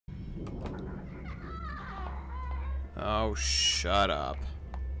Oh, shut up.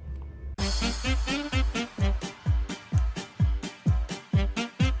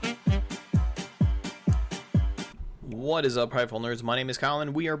 What is up, Prideful Nerds? My name is Kyle,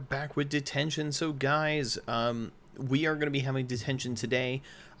 and we are back with Detention. So, guys, we are going to be having Detention today.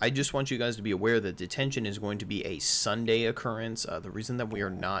 I just want you guys to be aware that Detention is going to be a Sunday occurrence. The reason that we are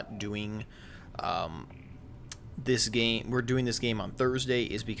not doing this game, we're doing this game on Thursday,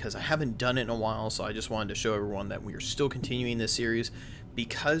 is because I haven't done it in a while, so I just wanted to show everyone that we are still continuing this series.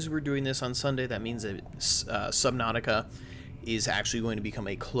 Because we're doing this on Sunday, that means that Subnautica is actually going to become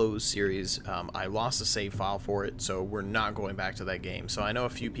a closed series. I lost a save file for it, so we're not going back to that game. So I know a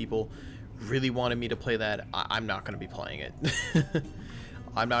few people really wanted me to play that. I'm not going to be playing it.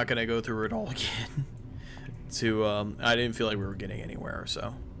 I'm not going to go through it all again. I didn't feel like we were getting anywhere,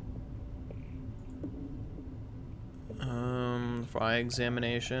 so. File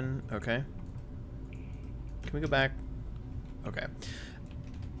examination. Okay. Can we go back? Okay.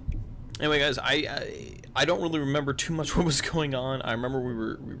 Anyway, guys, I don't really remember too much what was going on. I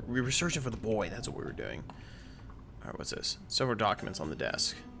remember we were searching for the boy. That's what we were doing. All right, what's this? Several documents on the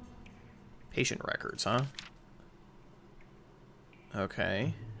desk. Patient records, huh?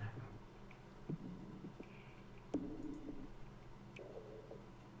 Okay.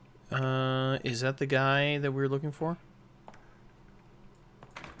 Is that the guy that we were looking for?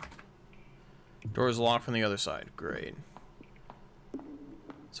 Door is locked from the other side. Great.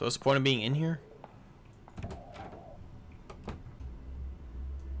 So what's the point of being in here?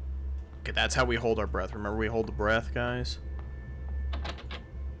 Okay, that's how we hold our breath. Remember, we hold the breath, guys.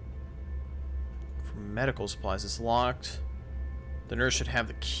 For medical supplies, it's locked. The nurse should have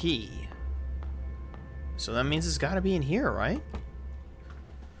the key. So that means it's got to be in here, right?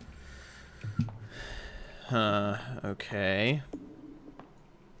 Okay.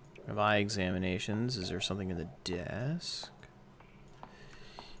 Have eye examinations. Is there something in the desk?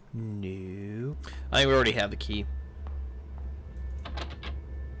 No. I think we already have the key.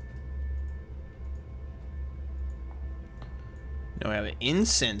 Now we have an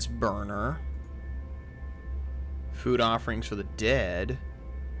incense burner. Food offerings for the dead.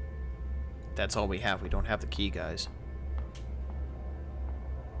 That's all we have. We don't have the key, guys.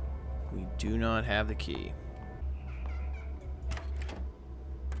 We do not have the key.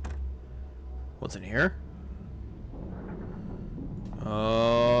 What's in here?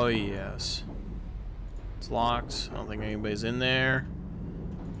 Oh, yes. It's locked. I don't think anybody's in there.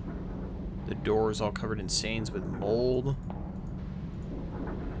 The door is all covered in stains with mold.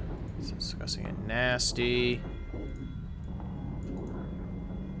 It's disgusting and nasty.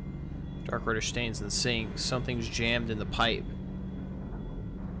 Dark reddish stains in the sink. Something's jammed in the pipe.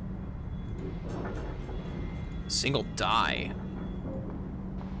 A single die.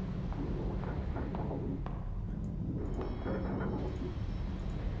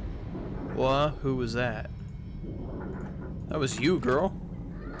 What? Who was that? That was you, girl.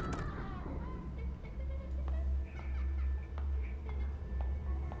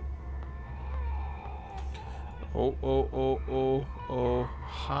 Oh.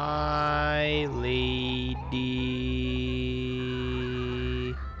 Hi, lady.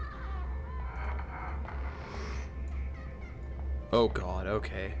 Oh, God,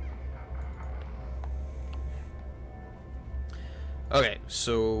 okay. Okay,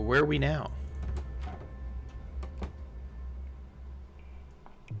 so where are we now?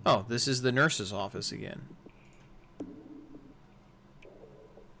 Oh, this is the nurse's office again.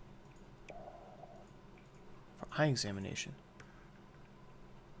 For eye examination.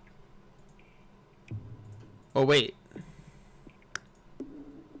 Oh, wait.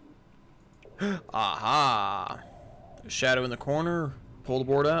 Aha! A shadow in the corner. Pull the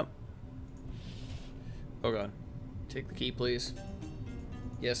board up. Oh, God. Take the key, please.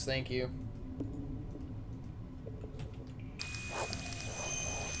 Yes, thank you.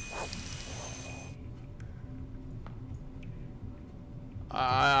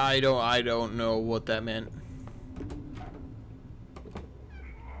 I don't know what that meant.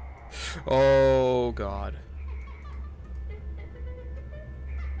 Oh, God.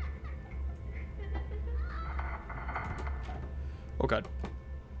 Oh, God.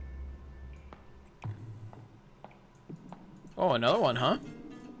 Oh, another one, huh?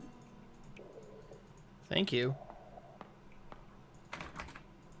 Thank you.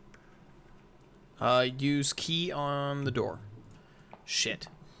 Use key on the door. Shit.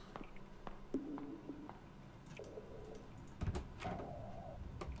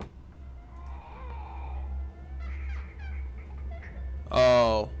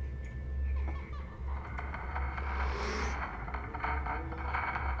 Oh.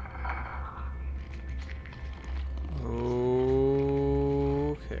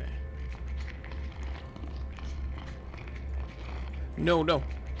 No, no.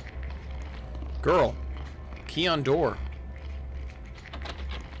 Girl. Key on door.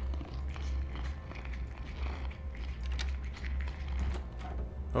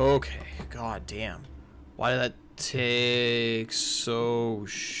 Okay. God damn. Why did that take so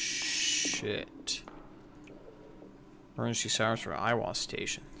shit? Emergency sirens for Iowa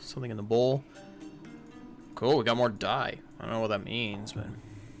station. Something in the bowl. Cool, we got more dye. I don't know what that means, but...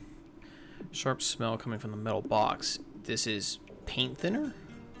 Sharp smell coming from the metal box. This is paint thinner?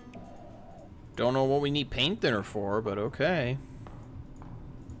 Don't know what we need paint thinner for, but okay.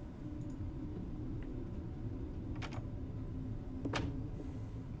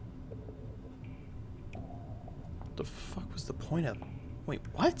 The fuck was the point of... Wait,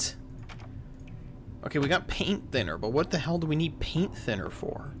 what? Okay, we got paint thinner, but what the hell do we need paint thinner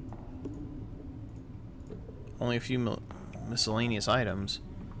for? Only a few miscellaneous items.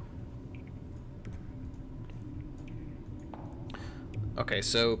 Okay,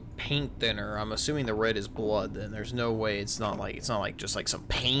 so paint thinner. I'm assuming the red is blood. Then there's no way it's not like just like some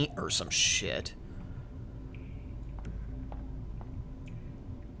paint or some shit.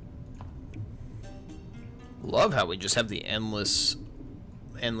 Love how we just have the endless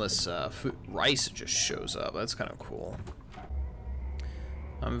food, rice just shows up. That's kind of cool.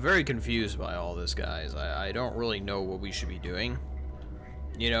 I'm very confused by all this, guys. I don't really know what we should be doing.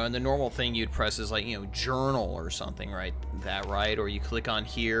 You know, and the normal thing you'd press is like, you know, journal or something, right? That, right? Or you click on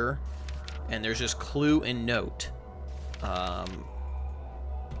here, and there's just clue and note.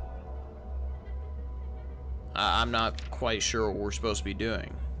 I'm not quite sure what we're supposed to be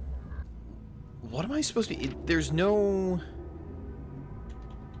doing. What am I supposed to be... There's no...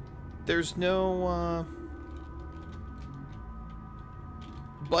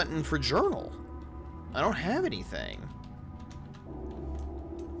 button for journal. I don't have anything.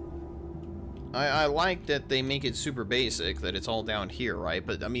 I like that they make it super basic, that it's all down here, right?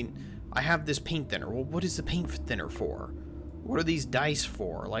 But, I mean, I have this paint thinner. Well, what is the paint thinner for? What are these dice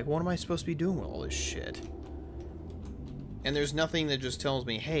for? Like, what am I supposed to be doing with all this shit? And there's nothing that just tells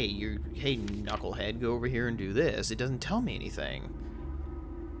me, hey, hey, knucklehead, go over here and do this. It doesn't tell me anything.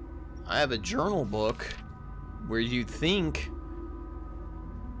 I have a journal book where you'd think...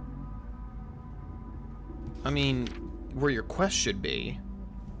 I mean, where your quest should be.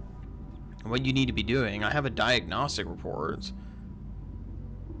 What you need to be doing. I have a diagnostic report.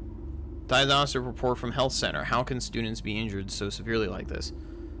 Diagnostic report from health center. How can students be injured so severely like this?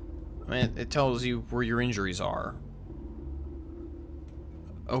 I mean, it tells you where your injuries are.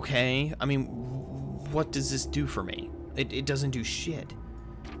 Okay. I mean, what does this do for me? It doesn't do shit.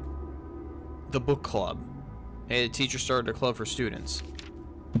 The book club. Hey, the teacher started a club for students.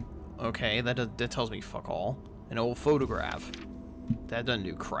 Okay, that tells me fuck all. An old photograph. That doesn't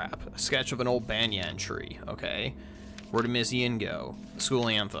do crap. A sketch of an old banyan tree. Okay. Where did Miss Yin go? The school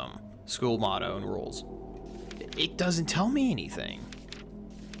anthem. School motto and rules. It doesn't tell me anything.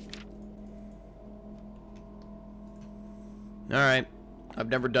 Alright. I've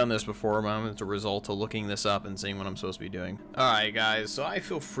never done this before, but it's a result of looking this up and seeing what I'm supposed to be doing. Alright, guys, so I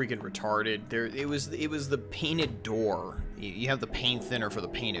feel freaking retarded. It was the painted door. You have the paint thinner for the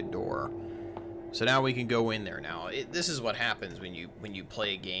painted door. So now we can go in there now. This is what happens when you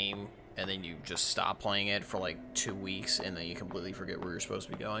play a game and then you just stop playing it for like 2 weeks and then you completely forget where you're supposed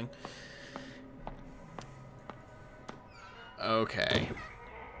to be going. Okay.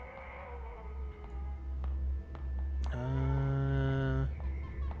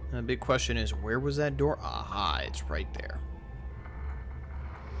 The big question is, where was that door? Aha, it's right there.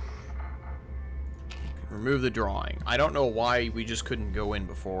 Remove the drawing. I don't know why we just couldn't go in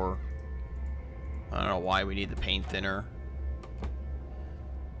before. I don't know why we need the paint thinner.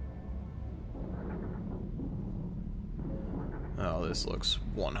 Oh, this looks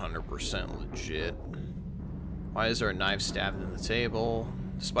 100% legit. Why is there a knife stabbed in the table?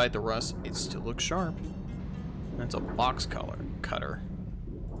 Despite the rust, it still looks sharp. That's a box cutter.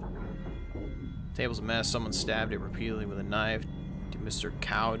 Table's a mess. Someone stabbed it repeatedly with a knife. Did Mr.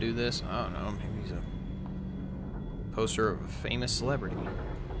 Cow do this? I don't know. Maybe he's a poster of a famous celebrity.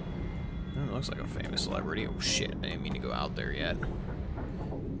 It looks like a famous celebrity. Oh shit, I didn't mean to go out there yet.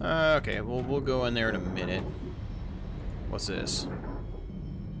 Okay, we'll go in there in a minute. What's this?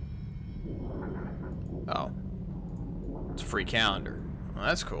 Oh. It's a free calendar. Well,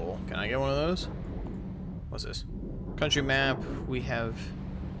 that's cool. Can I get one of those? What's this? Country map. We have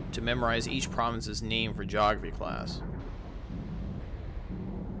to memorize each province's name for geography class.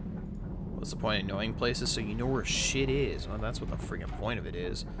 What's the point of knowing places so you know where shit is? Well, that's what the freaking point of it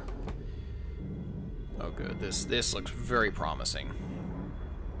is. Oh good, this looks very promising.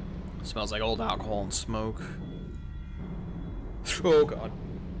 Smells like old alcohol and smoke. Oh god.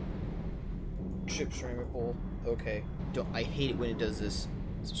 Chip ceramic bowl. Okay. I hate it when it does this.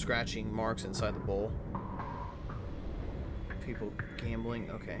 Some scratching marks inside the bowl. People gambling.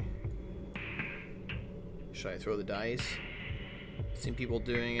 Okay. Should I throw the dice? Seen people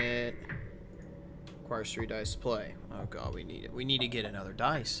doing it. Requires 3 dice to play. Oh god, we need it. We need to get another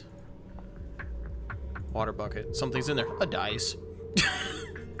dice. Water bucket. Something's in there. A dice.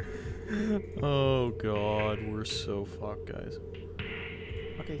 Oh god, we're so fucked, guys.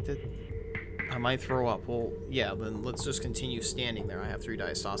 Okay, I might throw up. Well, yeah, then let's just continue standing there. I have 3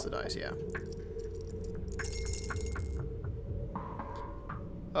 dice. Toss the dice, yeah.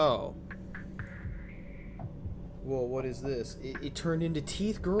 Oh. Whoa, what is this? It turned into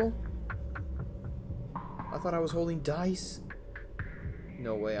teeth, girl? I thought I was holding dice.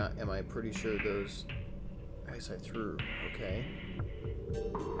 No way, am I pretty sure those dice I threw. Okay.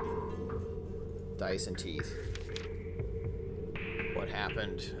 Dice and teeth. What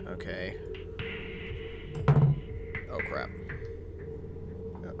happened? Okay. Oh crap.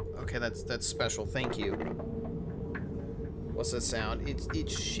 Okay, that's special. Thank you. What's that sound?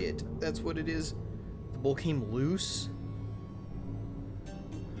 It's shit. That's what it is. The bowl came loose.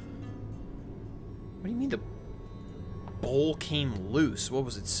 What do you mean the bowl came loose? What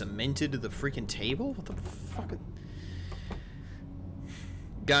was it, cemented to the freaking table? What the fuck?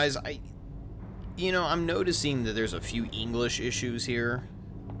 Guys, I'm noticing that there's a few English issues here,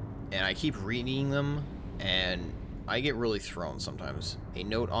 and I keep reading them, and I get really thrown sometimes. A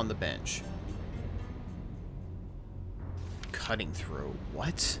note on the bench. Cutting through.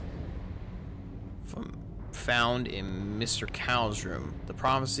 What? Found in Mr. Cow's room. The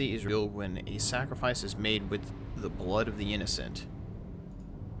prophecy is revealed when a sacrifice is made with the blood of the innocent.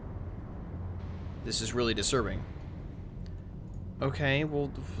 This is really disturbing. Okay, well,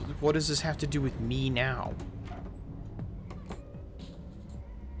 what does this have to do with me now?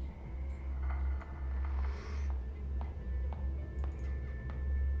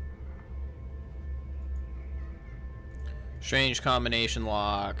 Strange combination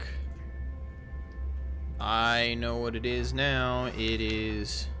lock. I know what it is now. It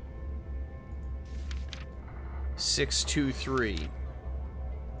is 623.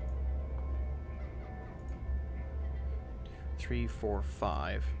 3, 4,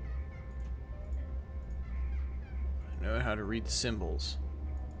 5. I know how to read the symbols.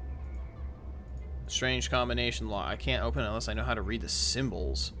 Strange combination lock. I can't open it unless I know how to read the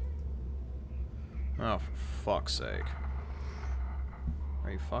symbols. Oh, for fuck's sake. Are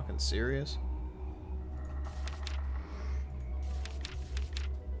you fucking serious?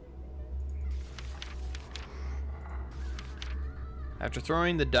 After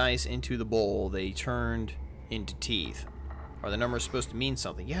throwing the dice into the bowl, they turned into teeth. Are the numbers supposed to mean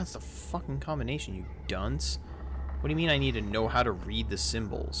something? Yeah, it's the fucking combination, you dunce. What do you mean I need to know how to read the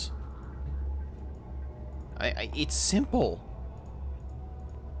symbols? It's simple.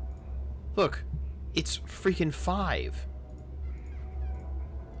 Look, it's freaking 5.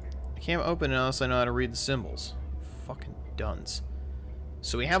 I can't open it unless I know how to read the symbols. Fucking dunce.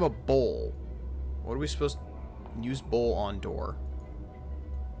 So we have a bowl. What are we supposed to use bowl on door?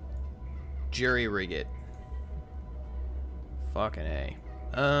 Jerry rig it. Fucking A.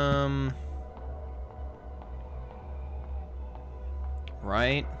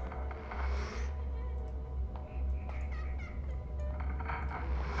 Right?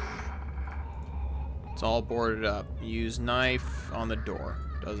 It's all boarded up. Use knife on the door.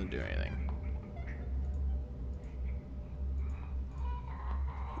 Doesn't do anything.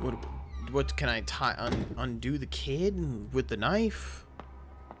 What can I undo the kid with the knife?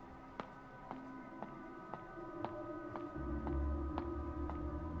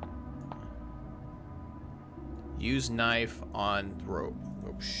 Use knife on rope.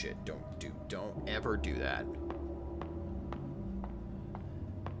 Oh shit, don't ever do that.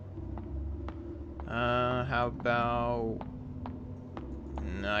 How about...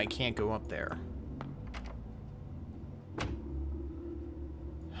 No, I can't go up there.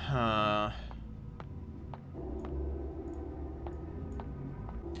 Huh.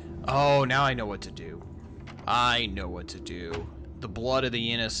 Oh, now I know what to do. I know what to do. The blood of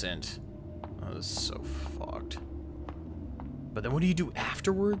the innocent. Oh, this is so fucked. But then what do you do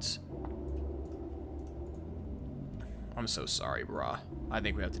afterwards? I'm so sorry, brah. I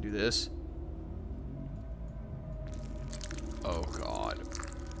think we have to do this. Oh, God.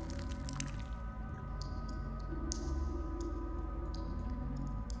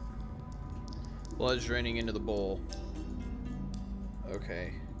 Blood's draining into the bowl.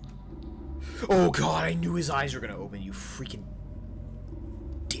 Okay. Oh, God, I knew his eyes were gonna open, you freaking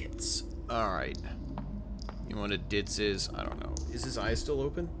dits. Alright. You know what a ditz is? I don't know. Is his eyes still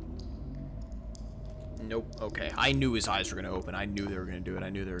open? Nope. Okay. I knew his eyes were going to open. I knew they were going to do it. I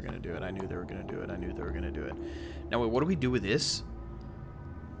knew they were going to do it. I knew they were going to do it. I knew they were going to do it. Now, wait, what do we do with this?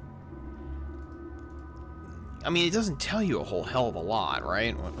 I mean, it doesn't tell you a whole hell of a lot,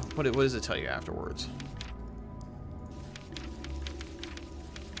 right? What does it tell you afterwards?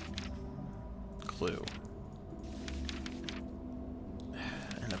 Clue.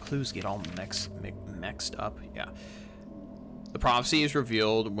 And the clues get all mixed up. Yeah. The prophecy is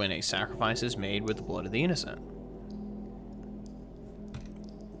revealed when a sacrifice is made with the blood of the innocent.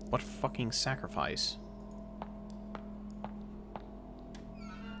 What fucking sacrifice?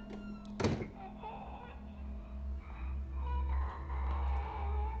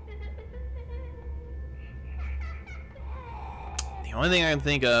 The only thing I can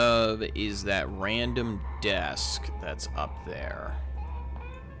think of is that random desk that's up there.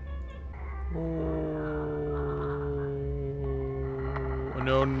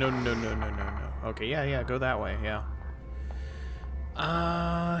 No. Okay, yeah, go that way, yeah.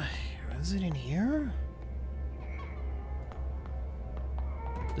 Is it in here?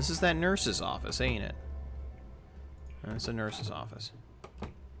 This is that nurse's office, ain't it? It's a nurse's office.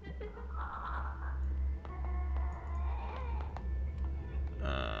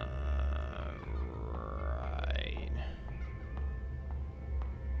 Right.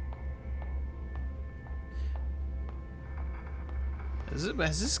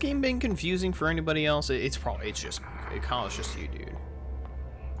 Has this game been confusing for anybody else? It's just you, dude.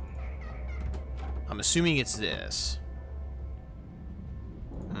 I'm assuming it's this.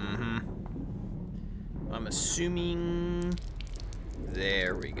 I'm assuming.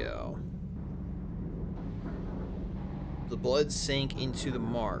 There we go. The blood sank into the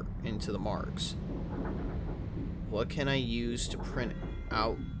marks. What can I use to print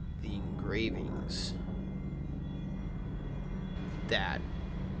out the engravings? That.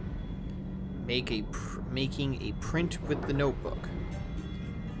 Making a print with the notebook.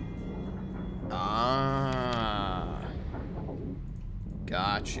 Ah.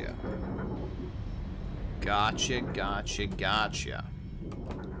 Gotcha. Gotcha.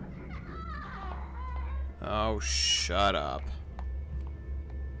 Oh, shut up.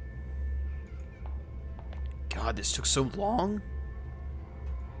 God, this took so long.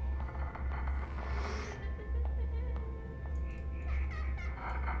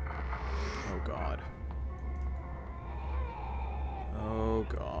 Oh, God. Oh,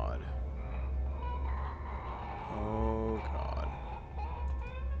 God. Oh, God.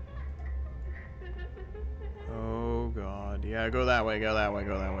 Oh, God. Yeah, go that way, go that way,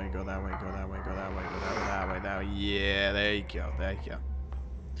 go that way, go that way, go that way, go that way, go that way, that way. Yeah, there you go, there you go.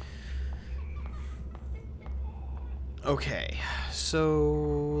 Okay,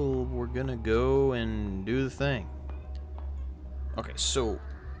 so we're gonna go and do the thing. Okay, so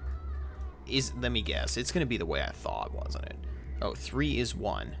let me guess, it's gonna be the way I thought, wasn't it? Oh, 3 is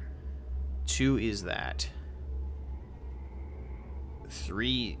 1. 2 is that.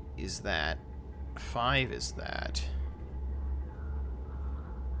 3 is that. 5 is that.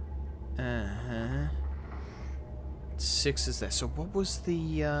 6 is that. So what was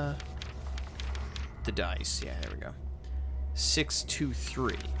the dice? Yeah, there we go. 6, 2,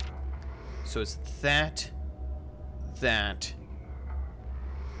 3. So it's that, that,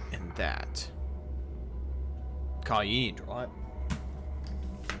 and that. Kyle, you need to draw it.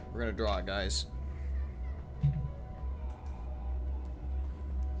 We're gonna draw it, guys.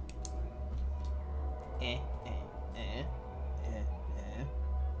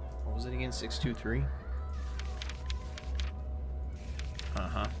 What was it again? 6, 2, 3?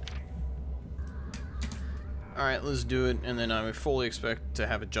 Alright, let's do it, and then I fully expect to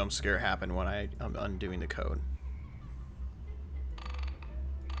have a jump scare happen when I'm undoing the code.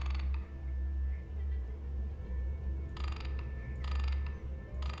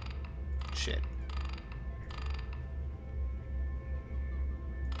 Shit.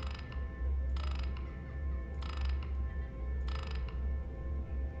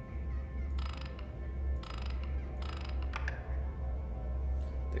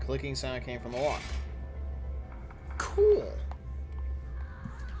 The clicking sound came from the lock. Cool.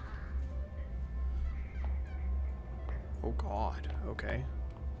 Oh God. Okay.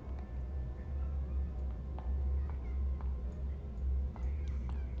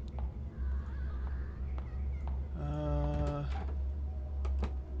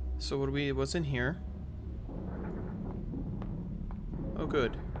 So what's in here? Oh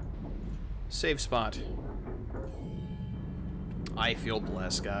good. Save spot. I feel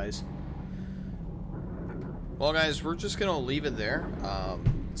blessed, guys. Well, guys, we're just gonna leave it there.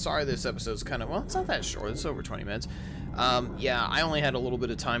 sorry this episode's kind of, well, it's not that short. It's over 20 minutes. Yeah, I only had a little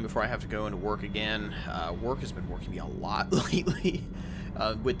bit of time before I have to go into work again. Work has been working me a lot lately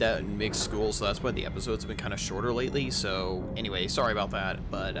with that mixed school, so that's why the episodes have been kind of shorter lately. So anyway, sorry about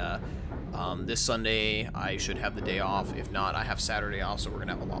that, but this Sunday I should have the day off. If not, I have Saturday off, so we're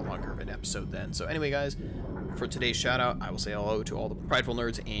gonna have a lot longer of an episode then. So anyway, guys, for today's shout out, I will say hello to all the Prideful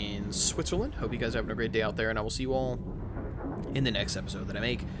nerds in Switzerland. Hope you guys are having a great day out there, and I will see you all in the next episode that I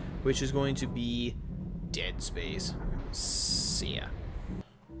make, which is going to be Dead Space. See ya.